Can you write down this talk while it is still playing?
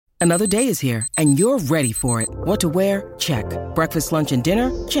Another day is here, and you're ready for it. What to wear? Check. Breakfast, lunch, and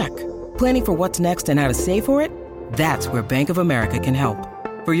dinner? Check. Planning for what's next and how to save for it? That's where Bank of America can help.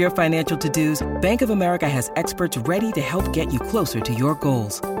 For your financial to-dos, Bank of America has experts ready to help get you closer to your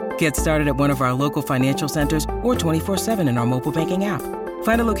goals. Get started at one of our local financial centers or 24/7 in our mobile banking app.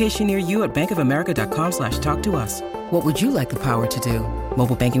 Find a location near you at bankofamerica.com/talktous. What would you like the power to do?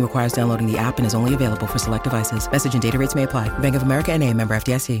 Mobile banking requires downloading the app and is only available for select devices. Message and data rates may apply. Bank of America N.A., member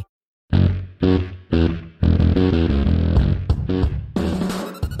FDIC.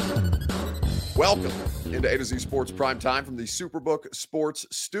 Welcome into A to Z Sports Prime Time from the Superbook Sports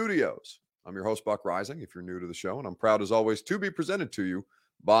Studios. I'm your host, Buck Rising, if you're new to the show, and I'm proud, as always, to be presented to you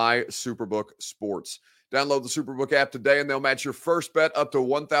by Superbook Sports. Download the Superbook app today, and they'll match your first bet up to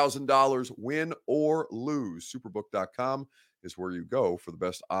 $1,000, win or lose. Superbook.com is where you go for the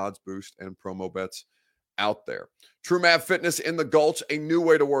best odds, boost, and promo bets out there. TrueMap Fitness in the Gulch, a new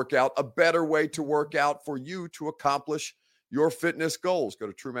way to work out, a better way to work out for you to accomplish your fitness goals. Go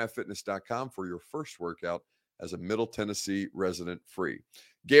to TrueMapFitness.com for your first workout as a Middle Tennessee resident free.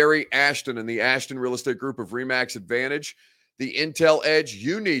 Gary Ashton and the Ashton Real Estate Group of RE/MAX Advantage. The intel edge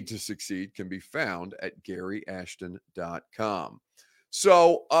you need to succeed can be found at GaryAshton.com.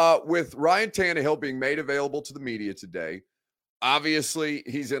 So with Ryan Tannehill being made available to the media today, obviously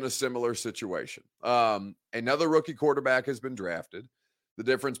he's in a similar situation. Another rookie quarterback has been drafted. The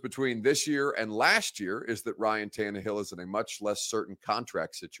difference between this year and last year is that Ryan Tannehill is in a much less certain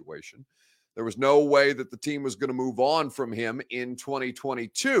contract situation. There was no way that the team was going to move on from him in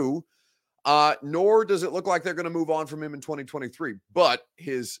 2022, nor does it look like they're going to move on from him in 2023. But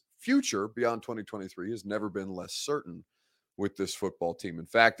his future beyond 2023 has never been less certain with this football team. In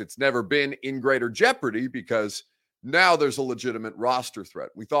fact, it's never been in greater jeopardy because now there's a legitimate roster threat.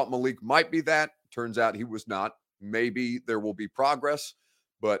 We thought Malik might be that. Turns out he was not. Maybe there will be progress.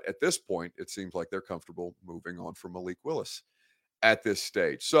 But at this point, it seems like they're comfortable moving on from Malik Willis at this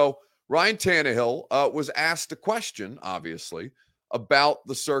stage. So Ryan Tannehill was asked a question, obviously, about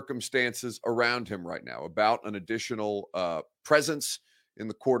the circumstances around him right now, about an additional presence in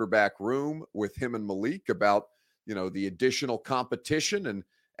the quarterback room with him and Malik, about, the additional competition and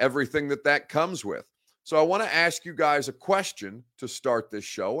everything that comes with. So I want to ask you guys a question to start this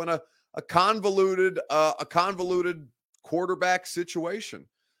show, and a convoluted quarterback situation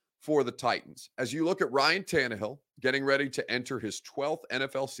for the Titans. As you look at Ryan Tannehill getting ready to enter his 12th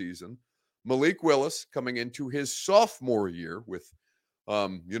NFL season, Malik Willis coming into his sophomore year with,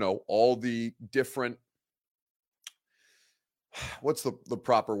 all the different, what's the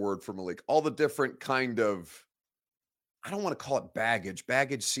proper word for Malik? All the different kind of, I don't want to call it baggage.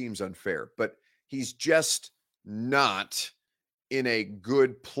 Baggage seems unfair, but he's just not in a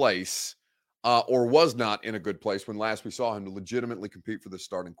good place. Or was not in a good place when last we saw him to legitimately compete for the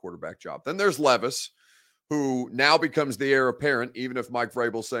starting quarterback job. Then there's Levis, who now becomes the heir apparent, even if Mike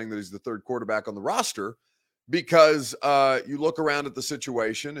Vrabel's saying that he's the third quarterback on the roster, because you look around at the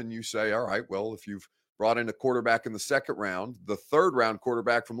situation and you say, all right, well, if you've brought in a quarterback in the second round, the third round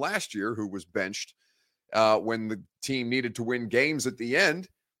quarterback from last year who was benched when the team needed to win games at the end,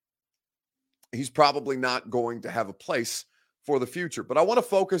 he's probably not going to have a place for the future. But I want to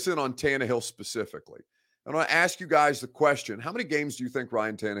focus in on Tannehill specifically. I want to ask you guys the question, how many games do you think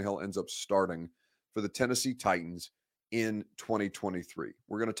Ryan Tannehill ends up starting for the Tennessee Titans in 2023?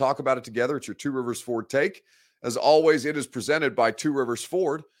 We're going to talk about it together. It's your Two Rivers Ford take. As always, it is presented by Two Rivers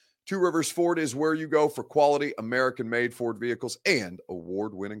Ford. Two Rivers Ford is where you go for quality American-made Ford vehicles and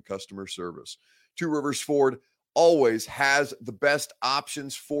award-winning customer service. Two Rivers Ford always has the best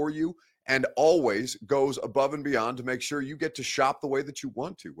options for you, and always goes above and beyond to make sure you get to shop the way that you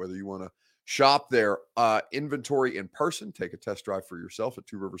want to, whether you want to shop their inventory in person, take a test drive for yourself at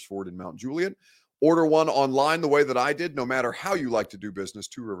Two Rivers Ford in Mount Juliet, order one online the way that I did. No matter how you like to do business,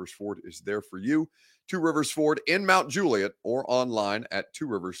 Two Rivers Ford is there for you. Two Rivers Ford in Mount Juliet or online at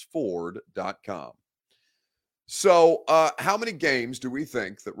tworiversford.com. So how many games do we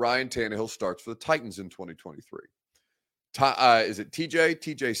think that Ryan Tannehill starts for the Titans in 2023? Is it TJ?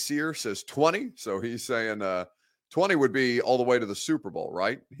 TJ Sear says 20. So he's saying 20 would be all the way to the Super Bowl,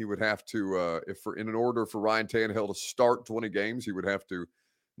 right? He would have to, in order for Ryan Tannehill to start 20 games, he would have to,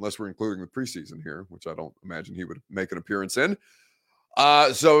 unless we're including the preseason here, which I don't imagine he would make an appearance in.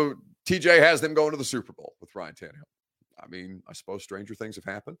 So TJ has them going to the Super Bowl with Ryan Tannehill. I mean, I suppose stranger things have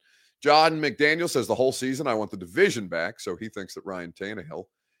happened. John McDaniel says the whole season, I want the division back. So he thinks that Ryan Tannehill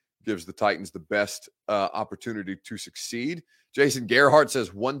gives the Titans the best opportunity to succeed. Jason Gerhardt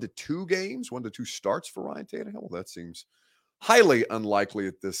says 1 to 2 games, 1 to 2 starts for Ryan Tannehill. That seems highly unlikely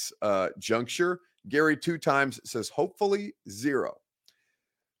at this juncture. Gary 2 times says hopefully 0.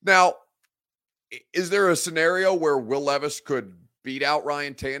 Now, is there a scenario where Will Levis could beat out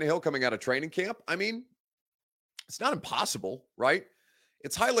Ryan Tannehill coming out of training camp? I mean, it's not impossible, right?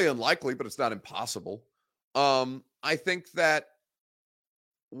 It's highly unlikely, but it's not impossible. I think that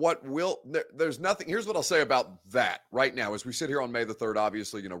there's nothing. Here's what I'll say about that right now. As we sit here on May the 3rd,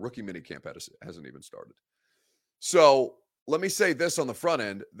 obviously, rookie minicamp hasn't even started. So let me say this on the front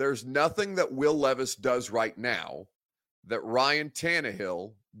end. There's nothing that Will Levis does right now that Ryan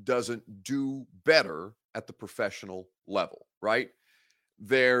Tannehill doesn't do better at the professional level, right?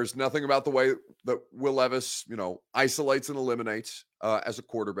 There's nothing about the way that Will Levis, isolates and eliminates as a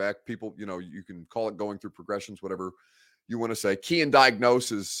quarterback. People, you can call it going through progressions, whatever you want to say. Key and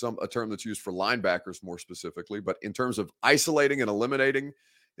diagnose is a term that's used for linebackers more specifically. But in terms of isolating and eliminating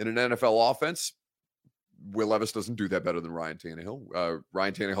in an NFL offense, Will Levis doesn't do that better than Ryan Tannehill.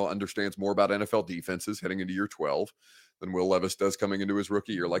 Ryan Tannehill understands more about NFL defenses heading into year 12 than Will Levis does coming into his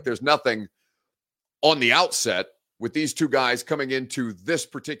rookie year. Like, there's nothing on the outset with these two guys coming into this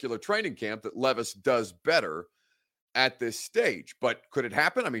particular training camp that Levis does better at this stage. But could it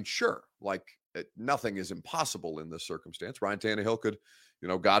happen? I mean, sure. Nothing is impossible in this circumstance. Ryan Tannehill could,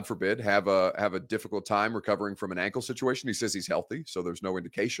 God forbid, have a difficult time recovering from an ankle situation. He says he's healthy, so there's no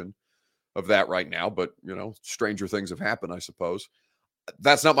indication of that right now. But, stranger things have happened, I suppose.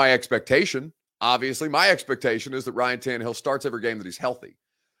 That's not my expectation. Obviously, my expectation is that Ryan Tannehill starts every game that he's healthy.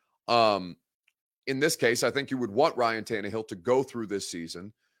 In this case, I think you would want Ryan Tannehill to go through this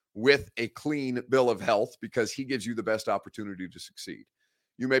season with a clean bill of health because he gives you the best opportunity to succeed.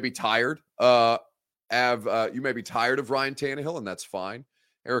 You may be tired. You may be tired of Ryan Tannehill, and that's fine.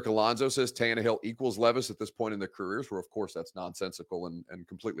 Eric Alonso says Tannehill equals Levis at this point in their careers, where, of course, that's nonsensical and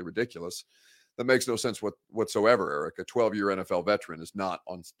completely ridiculous. That makes no sense whatsoever, Eric. A 12-year NFL veteran is not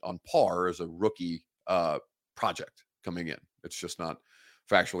on par as a rookie project coming in. It's just not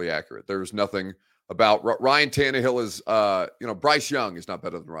factually accurate. There's nothing about Ryan Tannehill is, Bryce Young is not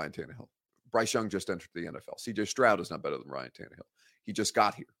better than Ryan Tannehill. Bryce Young just entered the NFL. CJ Stroud is not better than Ryan Tannehill. He just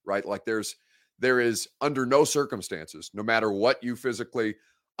got here, right? Like, there is under no circumstances, no matter what you physically,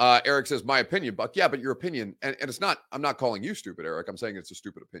 Eric says, my opinion, Buck. Yeah, but your opinion, and it's not, I'm not calling you stupid, Eric. I'm saying it's a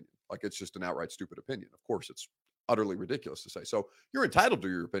stupid opinion. Like, it's just an outright stupid opinion. Of course, it's utterly ridiculous to say. So you're entitled to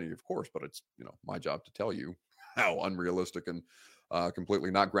your opinion, of course, but it's, my job to tell you how unrealistic and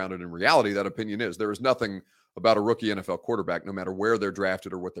completely not grounded in reality that opinion is. There is nothing about a rookie NFL quarterback, no matter where they're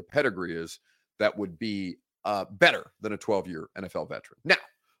drafted or what their pedigree is, that would be better than a 12-year NFL veteran. Now,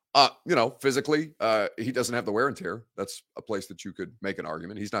 physically, he doesn't have the wear and tear. That's a place that you could make an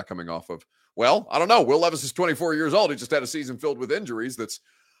argument. He's not coming off of, I don't know. Will Levis is 24 years old. He just had a season filled with injuries that's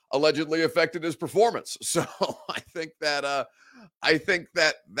allegedly affected his performance. So I think that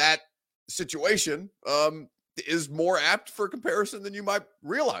situation is more apt for comparison than you might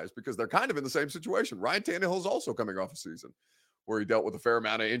realize, because they're kind of in the same situation. Ryan Tannehill is also coming off a season where he dealt with a fair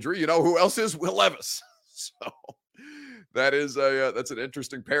amount of injury. You know who else is? Will Levis. So that's an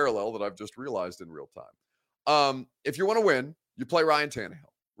interesting parallel that I've just realized in real time. If you want to win, you play Ryan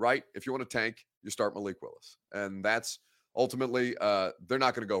Tannehill, right? If you want to tank, you start Malik Willis. And that's ultimately, they're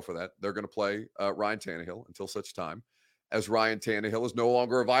not going to go for that. They're going to play Ryan Tannehill until such time as Ryan Tannehill is no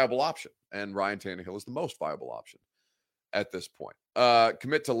longer a viable option. And Ryan Tannehill is the most viable option at this point.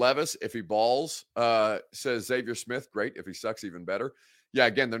 Commit to Levis if he balls, says Xavier Smith. Great. If he sucks, even better. Yeah,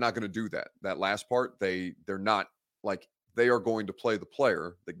 again, they're not going to do that. That last part, they're not, like, they are going to play the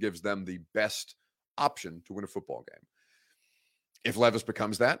player that gives them the best option to win a football game. If Levis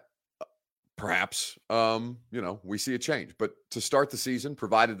becomes that, perhaps, we see a change. But to start the season,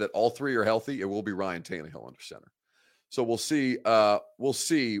 provided that all three are healthy, it will be Ryan Tannehill under center. So we'll see. We'll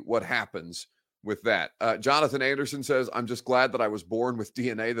see what happens with that. Jonathan Anderson says, I'm just glad that I was born with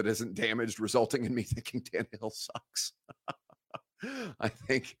DNA that isn't damaged, resulting in me thinking Tannehill sucks. I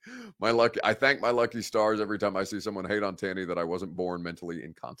thank my lucky stars every time I see someone hate on Tanny that I wasn't born mentally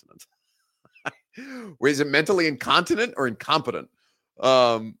incontinent. Wait, is it mentally incontinent or incompetent?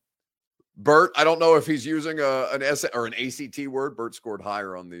 Bert, I don't know if he's using an S or an ACT word. Bert scored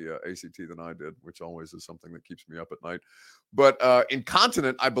higher on the ACT than I did, which always is something that keeps me up at night. But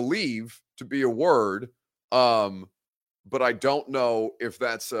incontinent, I believe, to be a word. But I don't know if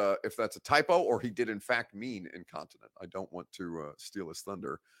that's a typo or he did in fact mean incontinent. I don't want to steal his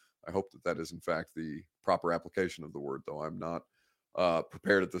thunder. I hope that is in fact the proper application of the word, though I'm not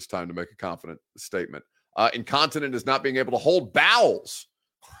prepared at this time to make a confident statement. Incontinent is not being able to hold bowels.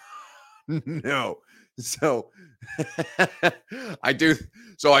 No. So I do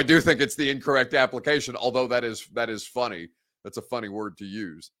think it's the incorrect application, although that is funny. That's a funny word to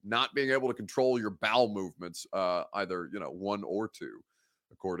use. Not being able to control your bowel movements, either, one or two.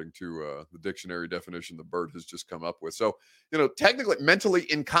 according to the dictionary definition that Bert has just come up with. So, technically,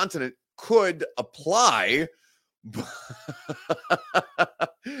 mentally incontinent could apply.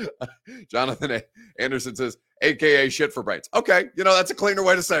 Jonathan Anderson says, AKA shit for brains. Okay, that's a cleaner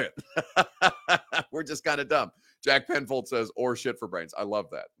way to say it. We're just kind of dumb. Jack Penfold says, or shit for brains. I love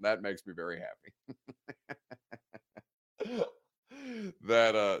that. That makes me very happy.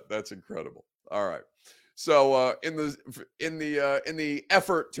 That's incredible. All right. So in the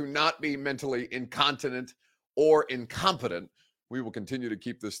effort to not be mentally incontinent or incompetent, we will continue to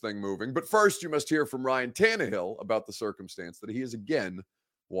keep this thing moving. But first, you must hear from Ryan Tannehill about the circumstance that he is again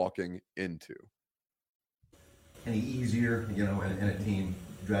walking into. Any easier, in a team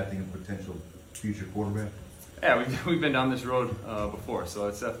drafting a potential future quarterback? Yeah, we've been down this road before, so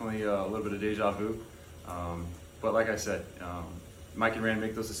it's definitely a little bit of deja vu. But like I said, Mike and Rand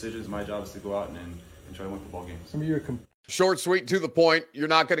make those decisions. My job is to go out and try to win football games. Short, sweet, to the point. You're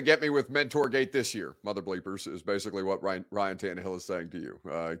not going to get me with Mentorgate this year, mother bleepers, is basically what Ryan Tannehill is saying to you.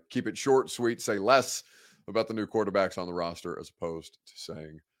 Keep it short, sweet, say less about the new quarterbacks on the roster as opposed to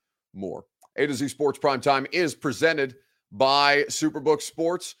saying more. A to Z Sports Primetime is presented by Superbook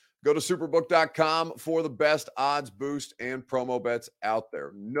Sports. Go to superbook.com for the best odds boost and promo bets out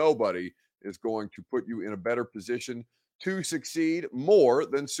there. Nobody is going to put you in a better position to succeed more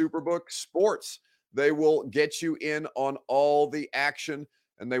than Superbook Sports. They will get you in on all the action,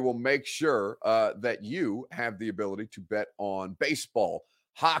 and they will make sure that you have the ability to bet on baseball,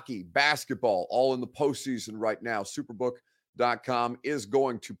 hockey, basketball, all in the postseason right now. Superbook.com is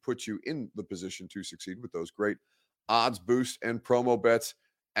going to put you in the position to succeed with those great odds boosts and promo bets,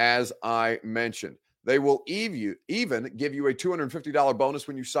 as I mentioned. They will even give you a $250 bonus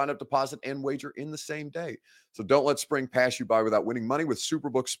when you sign up, deposit, and wager in the same day. So don't let spring pass you by without winning money with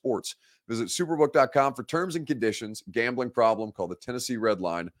Superbook Sports. Visit superbook.com for terms and conditions. Gambling problem? Call the Tennessee Red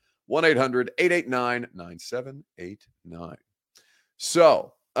Line, 1-800-889-9789.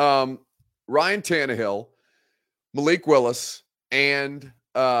 So Ryan Tannehill, Malik Willis, and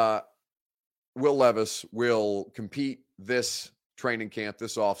Will Levis will compete this training camp,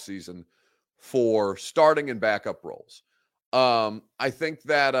 this offseason, for starting and backup roles. I think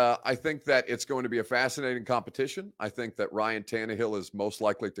that it's going to be a fascinating competition. I think that Ryan Tannehill is most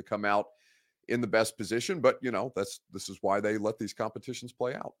likely to come out in the best position, but this is why they let these competitions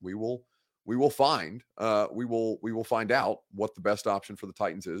play out. We will find out what the best option for the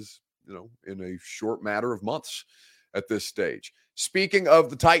Titans is, in a short matter of months at this stage. Speaking of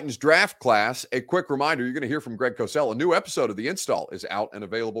the Titans draft class, a quick reminder, you're going to hear from Greg Cosell. A new episode of The Install is out and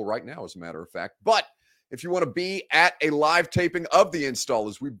available right now, as a matter of fact. But if you want to be at a live taping of The Install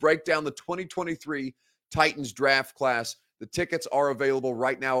as we break down the 2023 Titans draft class, the tickets are available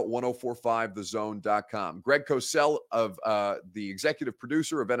right now at 1045thezone.com. Greg Cosell, of the executive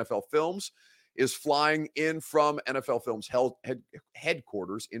producer of NFL Films, is flying in from NFL Films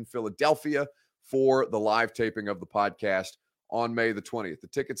headquarters in Philadelphia for the live taping of the podcast on May the 20th. The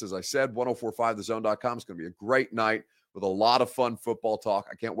tickets, as I said, 1045thezone.com. It's going to be a great night with a lot of fun football talk.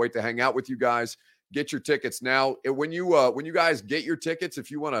 I can't wait to hang out with you guys. Get your tickets now. When you guys get your tickets,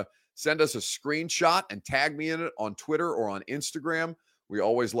 if you want to send us a screenshot and tag me in it on Twitter or on Instagram, we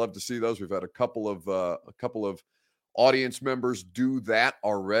always love to see those. We've had a couple of audience members do that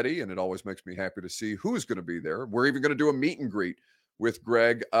already, and it always makes me happy to see who's going to be there. We're even going to do a meet and greet with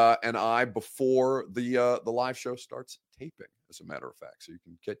Greg and I before the live show starts taping, as a matter of fact. So you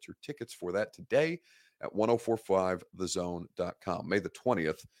can get your tickets for that today at 1045thezone.com. May the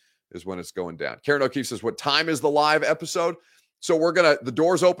 20th is when it's going down. Karen O'Keefe says, what time is the live episode? So the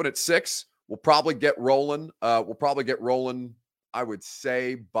doors open at 6. We'll probably get rolling. I would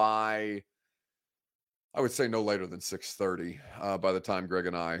say no later than 6:30 by the time Greg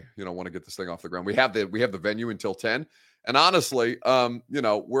and I, want to get this thing off the ground. We have the venue until 10. And honestly,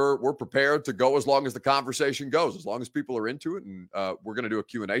 we're prepared to go as long as the conversation goes, as long as people are into it. And we're going to do a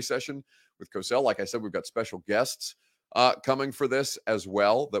Q&A session with Cosell. Like I said, we've got special guests coming for this as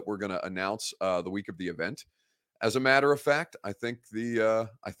well that we're going to announce the week of the event. As a matter of fact, I think that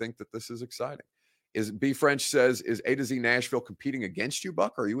this is exciting. B French says, is A to Z Nashville competing against you,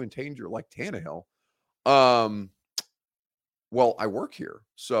 Buck? Are you in danger like Tannehill? Well, I work here,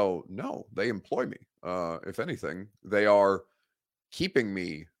 so no, they employ me. If anything, they are keeping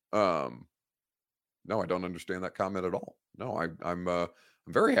me. No, I don't understand that comment at all. No, I'm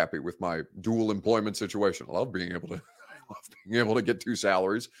very happy with my dual employment situation. I love being able to get two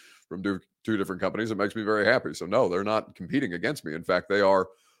salaries from two different companies. It makes me very happy. So no, they're not competing against me. In fact, they are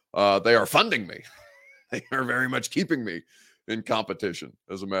funding me. They are very much keeping me in competition,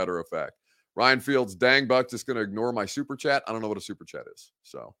 as a matter of fact. Ryan Fields, dang Buck, just going to ignore my super chat. I don't know what a super chat is.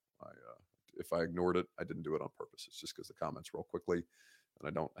 So if I ignored it, I didn't do it on purpose. It's just because the comments roll quickly and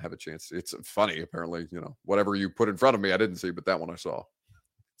I don't have a chance. It's funny, apparently, whatever you put in front of me, I didn't see, but that one I saw.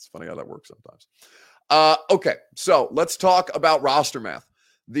 It's funny how that works sometimes. Okay, so let's talk about roster math.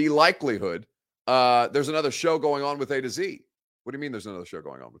 The likelihood, there's another show going on with A to Z. What do you mean there's another show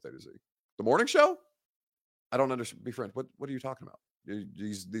going on with A to Z? The morning show? I don't understand. Be friend. What are you talking about?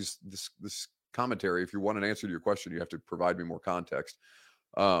 This commentary, if you want an answer to your question, you have to provide me more context.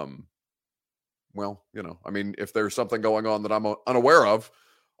 Well, if there's something going on that I'm unaware of,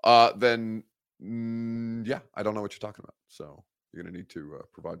 then yeah, I don't know what you're talking about. So you're going to need to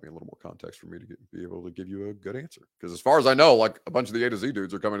provide me a little more context for me to be able to give you a good answer. Because as far as I know, like a bunch of the A to Z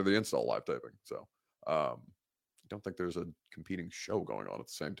dudes are coming to the install live taping. So I don't think there's a competing show going on at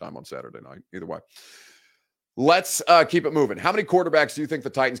the same time on Saturday night. Either way. Let's keep it moving. How many quarterbacks do you think the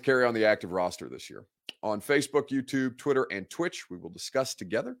Titans carry on the active roster this year? On Facebook, YouTube, Twitter, and Twitch, we will discuss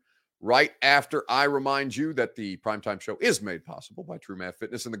together right after I remind you that the Primetime Show is made possible by True Math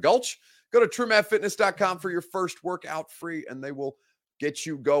Fitness in the Gulch. Go to truemathfitness.com for your first workout free, and they will get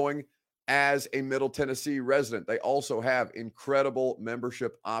you going as a Middle Tennessee resident. They also have incredible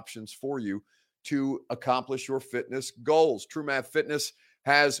membership options for you to accomplish your fitness goals. True Math Fitness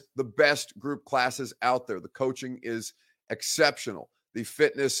has the best group classes out there. The coaching is exceptional. The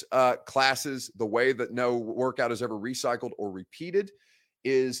fitness classes, the way that no workout is ever recycled or repeated,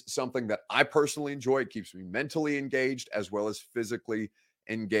 is something that I personally enjoy. It keeps me mentally engaged as well as physically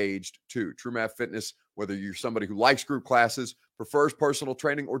engaged too. True Math Fitness, whether you're somebody who likes group classes, prefers personal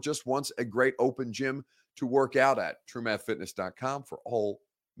training, or just wants a great open gym to work out at, truemathfitness.com for all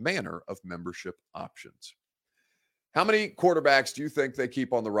manner of membership options. How many quarterbacks do you think they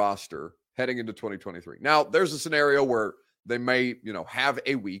keep on the roster heading into 2023? Now, there's a scenario where they may, have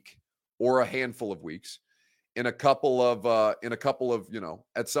a week or a handful of weeks in a couple of,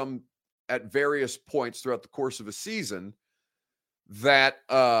 at various points throughout the course of a season that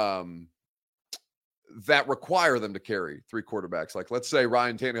require them to carry three quarterbacks. Like, let's say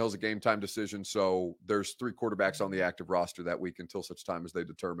Ryan Tannehill's a game time decision, so there's three quarterbacks on the active roster that week until such time as they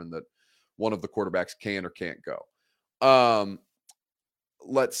determine that one of the quarterbacks can or can't go.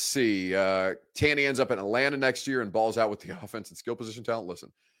 Let's see. Tanny ends up in Atlanta next year and balls out with the offense and skill position talent.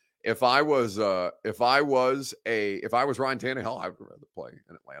 Listen, if I was Ryan Tannehill, I would rather play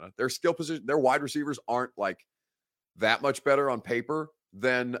in Atlanta. Their skill position, their wide receivers aren't like that much better on paper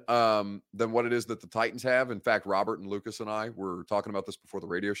than what it is that the Titans have. In fact, Robert and Lucas and I were talking about this before the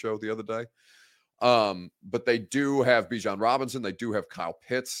radio show the other day. But they do have Bijan Robinson. They do have Kyle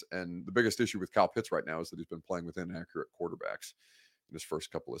Pitts. And the biggest issue with Kyle Pitts right now is that he's been playing with inaccurate quarterbacks in his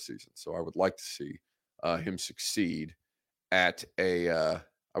first couple of seasons. So I would like to see him succeed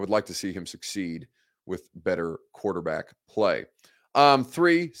with better quarterback play.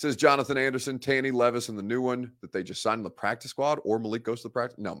 3 says Jonathan Anderson, Tanny, Levis, and the new one that they just signed in the practice squad, or Malik goes to the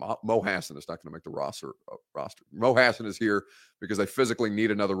practice. No, Mo Hassan is not going to make the roster. Mo Hassan is here because they physically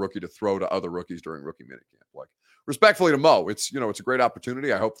need another rookie to throw to other rookies during rookie minicamp. Like, respectfully to Mo, it's a great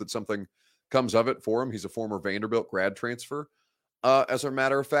opportunity. I hope that something comes of it for him. He's a former Vanderbilt grad transfer, as a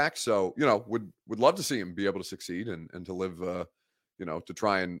matter of fact. So, would love to see him be able to succeed and to live, to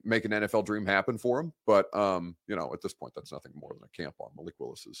try and make an NFL dream happen for him. But, at this point, that's nothing more than a camp arm. Malik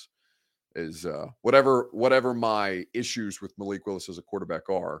Willis is whatever my issues with Malik Willis as a quarterback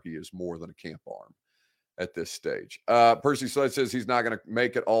are, he is more than a camp arm at this stage. Percy Slade says he's not going to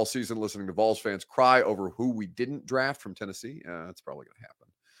make it all season listening to Vols fans cry over who we didn't draft from Tennessee. That's probably going to happen,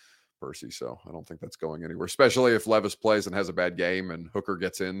 Percy. So I don't think that's going anywhere, especially if Levis plays and has a bad game and Hooker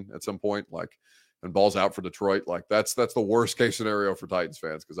gets in at some point, and balls out for Detroit. Like, that's the worst case scenario for Titans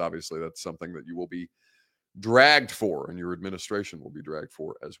fans, because obviously that's something that you will be dragged for and your administration will be dragged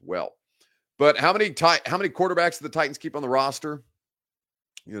for as well. But how many quarterbacks do the Titans keep on the roster?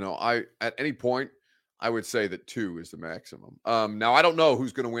 At any point, I would say that 2 is the maximum. Now, I don't know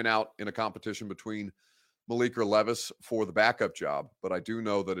who's going to win out in a competition between Malik or Levis for the backup job, but I do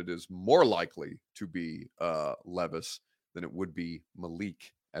know that it is more likely to be Levis than it would be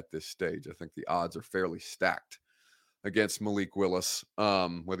Malik at this stage. I think the odds are fairly stacked against Malik Willis.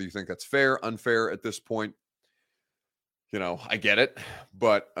 Whether you think that's fair, unfair at this point, I get it,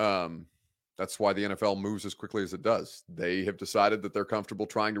 but that's why the NFL moves as quickly as it does. They have decided that they're comfortable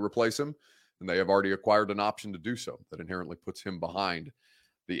trying to replace him, and they have already acquired an option to do so that inherently puts him behind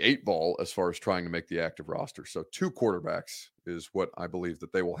the 8 ball as far as trying to make the active roster. So 2 quarterbacks is what I believe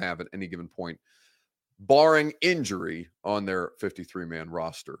that they will have at any given point, barring injury, on their 53-man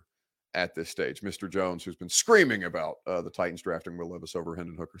roster at this stage. Mr. Jones, who's been screaming about the Titans drafting Will Levis over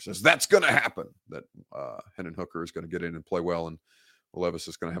Hendon Hooker, says that's going to happen, that Hendon Hooker is going to get in and play well, and Will Levis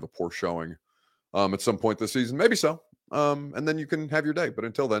is going to have a poor showing at some point this season. Maybe so. And then you can have your day. But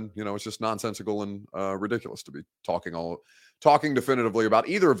until then, it's just nonsensical and ridiculous to be talking definitively about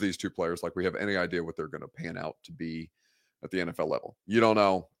either of these two players like we have any idea what they're going to pan out to be at the NFL level. You don't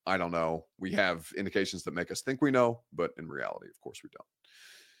know. I don't know. We have indications that make us think we know, but in reality, of course, we don't.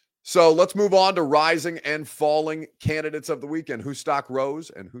 So let's move on to rising and falling candidates of the weekend. Whose stock rose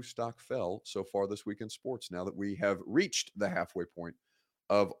and whose stock fell so far this week in sports, now that we have reached the halfway point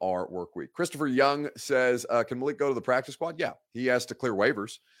of our work week. Christopher Young says, can Malik go to the practice squad? Yeah, he has to clear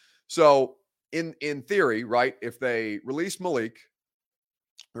waivers. So in theory, right, if they release Malik,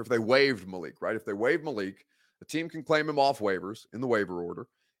 or if they waived Malik, right, if they waive Malik, the team can claim him off waivers in the waiver order.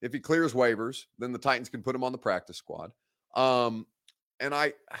 If he clears waivers, then the Titans can put him on the practice squad. And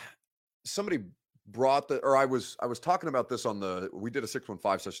somebody brought I was talking about this we did a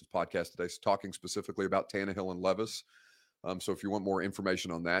 615 Sessions podcast today, talking specifically about Tannehill and Levis. So if you want more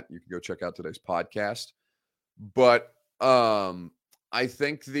information on that, you can go check out today's podcast. But I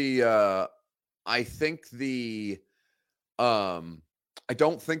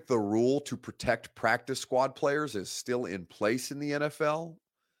don't think the rule to protect practice squad players is still in place in the NFL.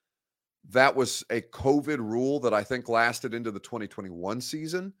 That was a COVID rule that I think lasted into the 2021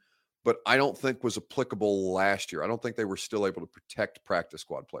 season, but I don't think was applicable last year. I don't think they were still able to protect practice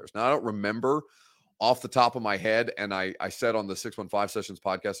squad players. Now, I don't remember off the top of my head, and I said on the 615 Sessions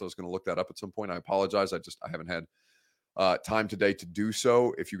podcast I was going to look that up at some point. I apologize. I haven't had time today to do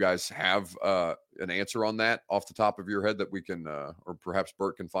so. If you guys have an answer on that off the top of your head that we can, or perhaps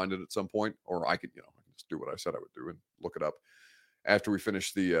Bert can find it at some point, or I could, I can just do what I said I would do and look it up after we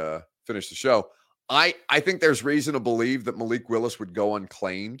finish the show. I think there's reason to believe that Malik Willis would go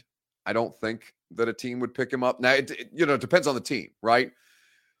unclaimed. I don't think that a team would pick him up. Now, it depends on the team, right?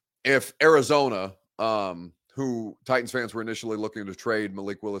 If Arizona, who Titans fans were initially looking to trade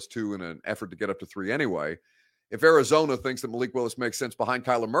Malik Willis to in an effort to get up to 3 anyway, if Arizona thinks that Malik Willis makes sense behind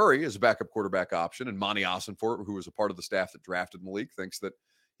Kyler Murray as a backup quarterback option, and Monty Ossenfort, who was a part of the staff that drafted Malik, thinks that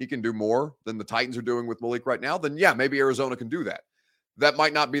he can do more than the Titans are doing with Malik right now, then yeah, maybe Arizona can do that. That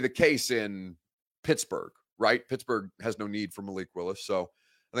might not be the case in Pittsburgh, right? Pittsburgh has no need for Malik Willis. So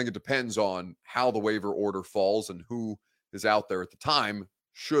I think it depends on how the waiver order falls and who is out there at the time,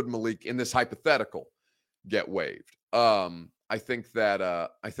 should Malik, in this hypothetical, get waived. I think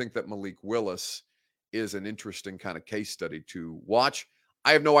that Malik Willis is an interesting kind of case study to watch.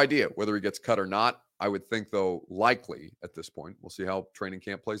 I have no idea whether he gets cut or not. I would think, though, likely at this point. We'll see how training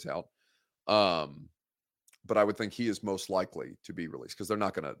camp plays out. But I would think he is most likely to be released, because they're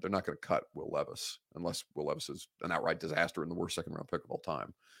not gonna cut Will Levis unless Will Levis is an outright disaster and the worst second round pick of all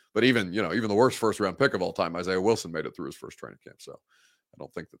time. But even the worst first round pick of all time, Isaiah Wilson, made it through his first training camp. So I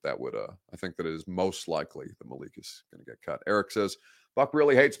don't think that would. I think that it is most likely that Malik is going to get cut. Eric says Buck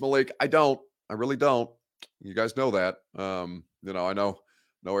really hates Malik. I don't. I really don't. You guys know that. I know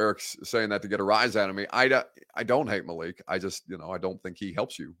Eric's saying that to get a rise out of me. I don't hate Malik. I just, I don't think he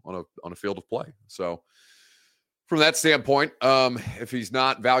helps you on a field of play. So from that standpoint, if he's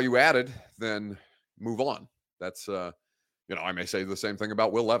not value added, then move on. That's, I may say the same thing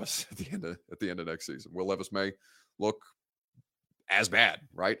about Will Levis at the end of next season. Will Levis may look as bad,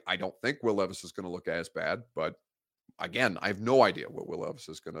 right? I don't think Will Levis is going to look as bad, but again, I have no idea what Will Levis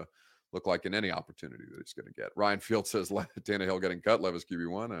is going to look like in any opportunity that he's going to get. Ryan Field says Tannehill getting cut, Levis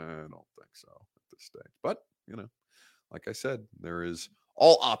QB1. I don't think so at this stage. But, like I said,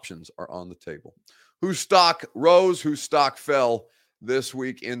 all options are on the table. Whose stock rose, whose stock fell this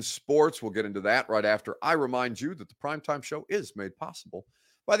week in sports? We'll get into that right after I remind you that the Primetime Show is made possible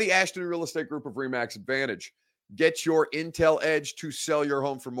by the Ashton Real Estate Group of RE/MAX Advantage. Get your Intel edge to sell your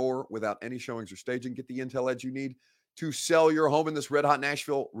home for more without any showings or staging. Get the Intel edge you need to sell your home in this red-hot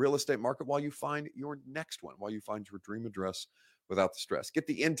Nashville real estate market while you find your next one, while you find your dream address without the stress. Get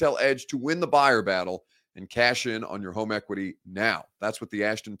the Intel edge to win the buyer battle and cash in on your home equity now. That's what the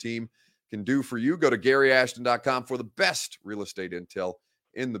Ashton team can do for you. Go to GaryAshton.com for the best real estate intel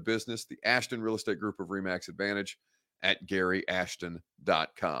in the business. The Ashton Real Estate Group of RE/MAX Advantage at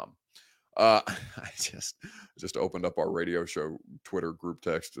GaryAshton.com. I just opened up our radio show Twitter group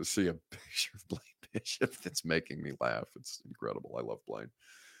text to see a picture of Blaine Bishop that's making me laugh. It's incredible. I love Blaine.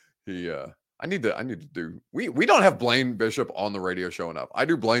 I need to do, we don't have Blaine Bishop on the radio show enough. I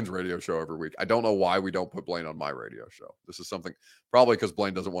do Blaine's radio show every week. I don't know why we don't put Blaine on my radio show. This is something, probably because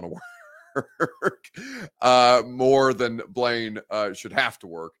Blaine doesn't want to work more than Blaine should have to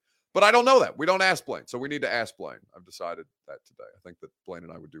work. But I don't know that. We don't ask Blaine, so we need to ask Blaine. I've decided that today. I think that Blaine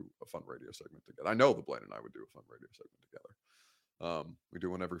and I would do a fun radio segment together. I know that Blaine and I would do a fun radio segment together. We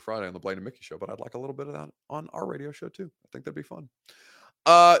do one every Friday on the Blaine and Mickey show, but I'd like a little bit of that on our radio show too. I think that'd be fun.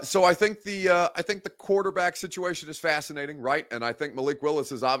 So I think the quarterback situation is fascinating, right? And I think Malik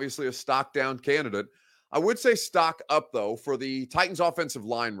Willis is obviously a stock down candidate. I would say stock up though for the Titans offensive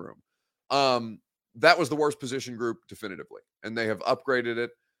line room. That was the worst position group definitively, and they have upgraded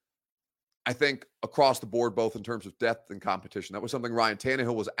it, I think, across the board, both in terms of depth and competition. That was something Ryan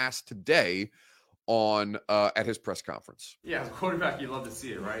Tannehill was asked today on at his press conference. Yeah, as a quarterback, you love to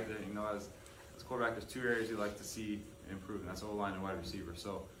see it, right? As a quarterback, there's two areas you like to see improve, and that's O-line and wide receiver.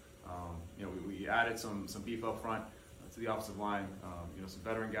 So, we added some beef up front to the offensive line, some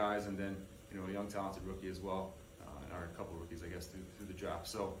veteran guys, and then, a young talented rookie as well, or a couple of rookies, I guess, through the draft.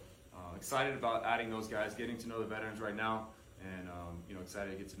 So, excited about adding those guys, getting to know the veterans right now, and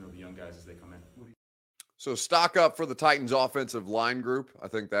excited to get to know the young guys as they come in. So stock up for the Titans offensive line group. I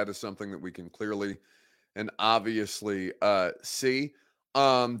think that is something that we can clearly and obviously see.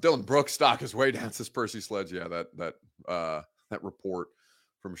 Dylan Brooks' stock is way down since Percy Sledge. Yeah, that report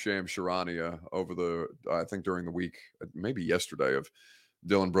from Sham Sharania I think during the week, maybe yesterday, of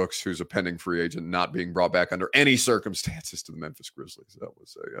Dylan Brooks, who's a pending free agent, not being brought back under any circumstances to the Memphis Grizzlies. That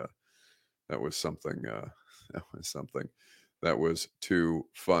was something that was too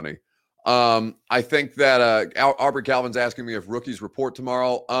funny. I think that Aubrey Calvin's asking me if rookies report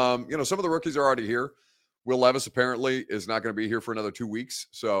tomorrow. Some of the rookies are already here. Will Levis apparently is not going to be here for another 2 weeks.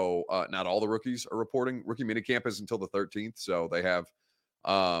 So not all the rookies are reporting. Rookie minicamp is until the 13th. So they have,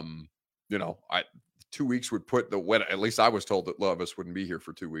 2 weeks would put at least I was told that Levis wouldn't be here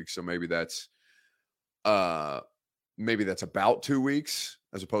for 2 weeks. So maybe that's about 2 weeks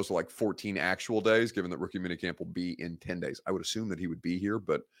as opposed to like 14 actual days, given that rookie minicamp will be in 10 days. I would assume that he would be here,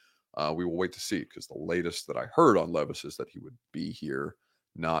 but we will wait to see, because the latest that I heard on Levis is that he would be here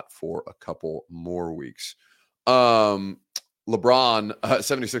not for a couple more weeks. LeBron,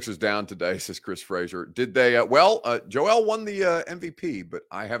 76ers down today, says Chris Frazier. Did they? Joel won the MVP, but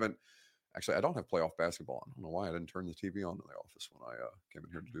I don't have playoff basketball. I don't know why I didn't turn the TV on in the office when I came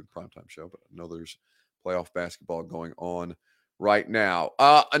in here to do the primetime show, but I know there's playoff basketball going on right now.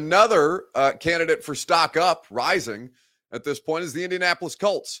 Another candidate for stock up, rising at this point, is the Indianapolis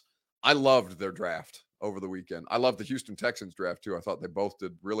Colts. I loved their draft over the weekend. I loved the Houston Texans draft too. I thought they both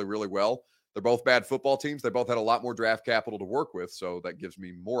did really, really well. They're both bad football teams. They both had a lot more draft capital to work with, so that gives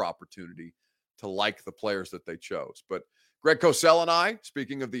me more opportunity to like the players that they chose. But Greg Cosell and I,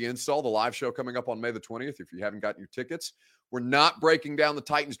 speaking of the install, the live show coming up on May the 20th, if you haven't gotten your tickets, we're not breaking down the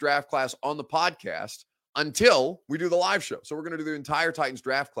Titans draft class on the podcast until we do the live show. So we're going to do the entire Titans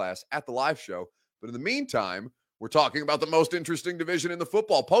draft class at the live show. But in the meantime, we're talking about the most interesting division in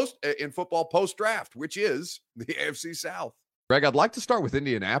football post-draft, which is the AFC South. Greg, I'd like to start with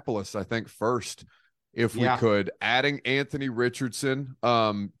Indianapolis, I think, first, if we could. Adding Anthony Richardson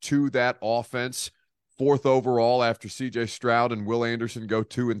to that offense, 4th overall after C.J. Stroud and Will Anderson go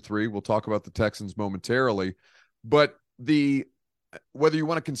 2 and 3. We'll talk about the Texans momentarily. But whether you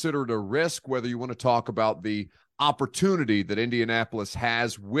want to consider it a risk, whether you want to talk about the opportunity that Indianapolis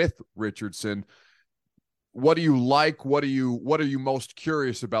has with Richardson, what do you like? What are you most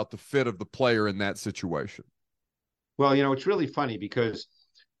curious about the fit of the player in that situation? Well, it's really funny because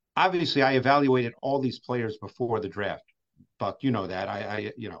obviously I evaluated all these players before the draft. Buck, you know that.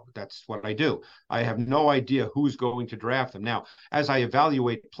 I that's what I do. I have no idea who's going to draft them. Now, as I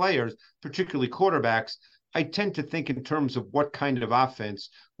evaluate players, particularly quarterbacks, I tend to think in terms of what kind of offense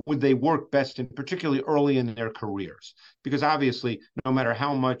would they work best in, particularly early in their careers. Because obviously, no matter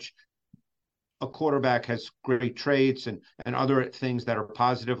how much a quarterback has great traits and other things that are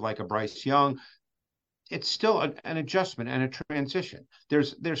positive, like a Bryce Young, it's still an adjustment and a transition.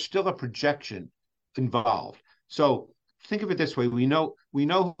 There's still a projection involved. So think of it this way: we know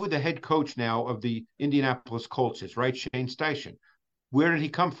who the head coach now of the Indianapolis Colts is, right? Shane Steichen. Where did he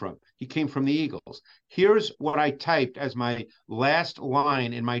come from? He came from the Eagles. Here's what I typed as my last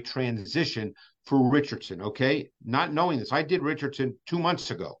line in my transition for Richardson. Okay, not knowing this, I did Richardson 2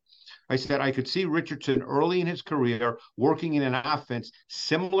 months ago. I said I could see Richardson early in his career working in an offense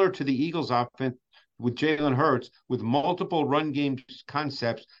similar to the Eagles' offense with Jalen Hurts, with multiple run game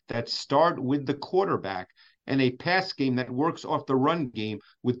concepts that start with the quarterback, and a pass game that works off the run game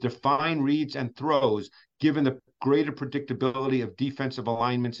with defined reads and throws, given the greater predictability of defensive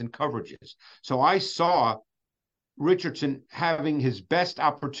alignments and coverages. So I saw Richardson having his best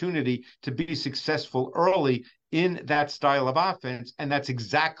opportunity to be successful early in that style of offense, and that's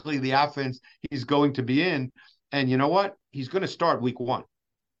exactly the offense he's going to be in. And you know what? He's going to start week 1.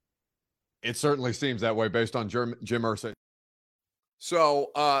 It certainly seems that way based on Jim Irsay.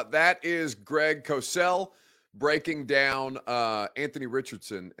 So that is Greg Cosell breaking down Anthony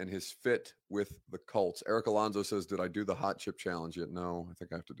Richardson and his fit with the Colts. Eric Alonso says, did I do the hot chip challenge yet? No, I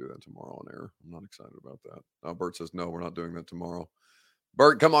think I have to do that tomorrow on air. I'm not excited about that. Bert says, no, we're not doing that tomorrow.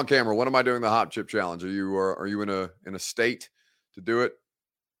 Bert, come on camera. When am I doing the hot chip challenge? Are you in a state to do it?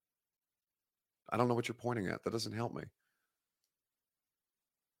 I don't know what you're pointing at. That doesn't help me.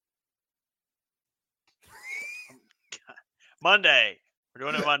 Monday. We're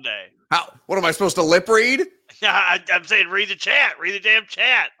doing it Monday. How? What am I supposed to lip read? I'm saying read the chat. Read the damn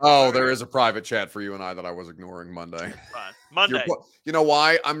chat. Oh, there is a private chat for you and I that I was ignoring Monday. Fine. Monday. You know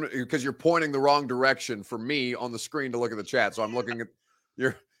why? Because you're pointing the wrong direction for me on the screen to look at the chat. So I'm looking at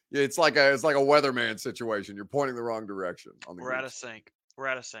it's like a weatherman situation. You're pointing the wrong direction. We're out of sync. All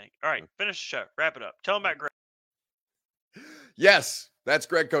right, finish the show. Wrap it up. Tell them about Greg. Yes, that's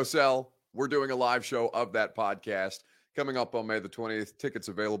Greg Cosell. We're doing a live show of that podcast coming up on May the 20th. Tickets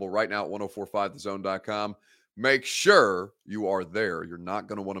available right now at 1045thezone.com. Make sure you are there. You're not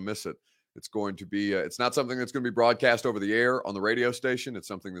going to want to miss it. It's going to be, it's not something that's going to be broadcast over the air on the radio station. It's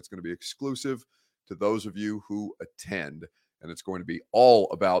something that's going to be exclusive to those of you who attend. And it's going to be all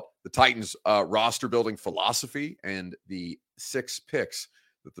about the Titans roster building philosophy and the 6 picks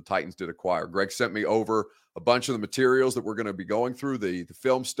that the Titans did acquire. Greg sent me over a bunch of the materials that we're going to be going through, the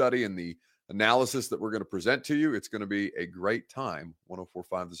film study and the analysis that we're going to present to you. It's going to be a great time,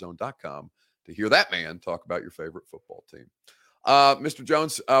 1045thezone.com, to hear that man talk about your favorite football team. Mr.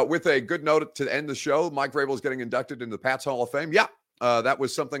 Jones, with a good note to end the show, Mike Vrabel is getting inducted into the Pats Hall of Fame. Yeah, that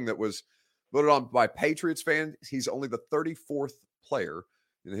was something that was voted on by Patriots fans. He's only the 34th player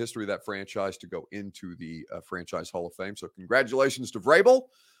in the history of that franchise to go into the franchise Hall of Fame. So congratulations to Vrabel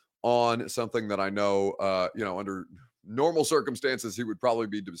on something that I know, under normal circumstances he would probably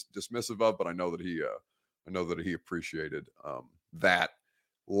be dismissive of, but I know that he appreciated that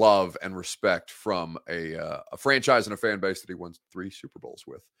love and respect from a franchise and a fan base that he won 3 Super Bowls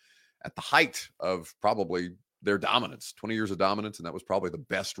with at the height of probably their dominance, 20 years of dominance, and that was probably the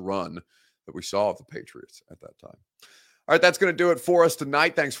best run that we saw of the Patriots at that time. All right, that's going to do it for us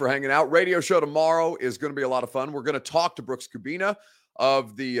tonight. Thanks for hanging out. Radio show tomorrow is going to be a lot of fun. We're going to talk to Brooks Kubina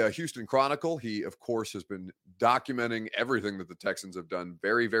of the Houston Chronicle. He, of course, has been documenting everything that the Texans have done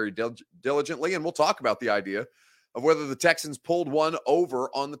very, very diligently, and we'll talk about the idea of whether the Texans pulled one over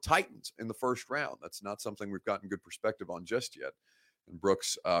on the Titans in the first round. That's not something we've gotten good perspective on just yet. And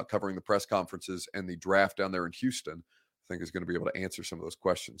Brooks, covering the press conferences and the draft down there in Houston, I think is going to be able to answer some of those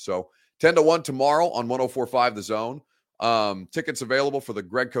questions. So 10-1 tomorrow on 1045 The Zone. Tickets available for the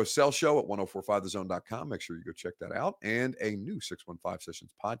Greg Cosell Show at 1045thezone.com. Make sure you go check that out. And a new 615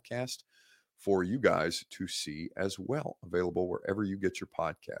 Sessions podcast for you guys to see as well. Available wherever you get your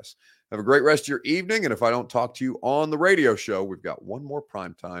podcasts. Have a great rest of your evening. And if I don't talk to you on the radio show, we've got one more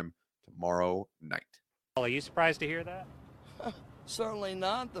primetime tomorrow night. Are you surprised to hear that? Certainly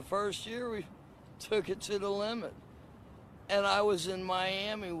not. The first year we took it to the limit. And I was in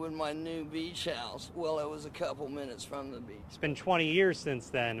Miami with my new beach house. Well, it was a couple minutes from the beach. It's been 20 years since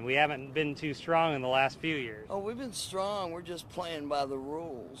then. We haven't been too strong in the last few years. Oh, we've been strong. We're just playing by the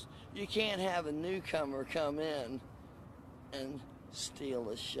rules. You can't have a newcomer come in and steal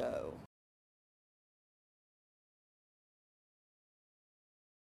a show.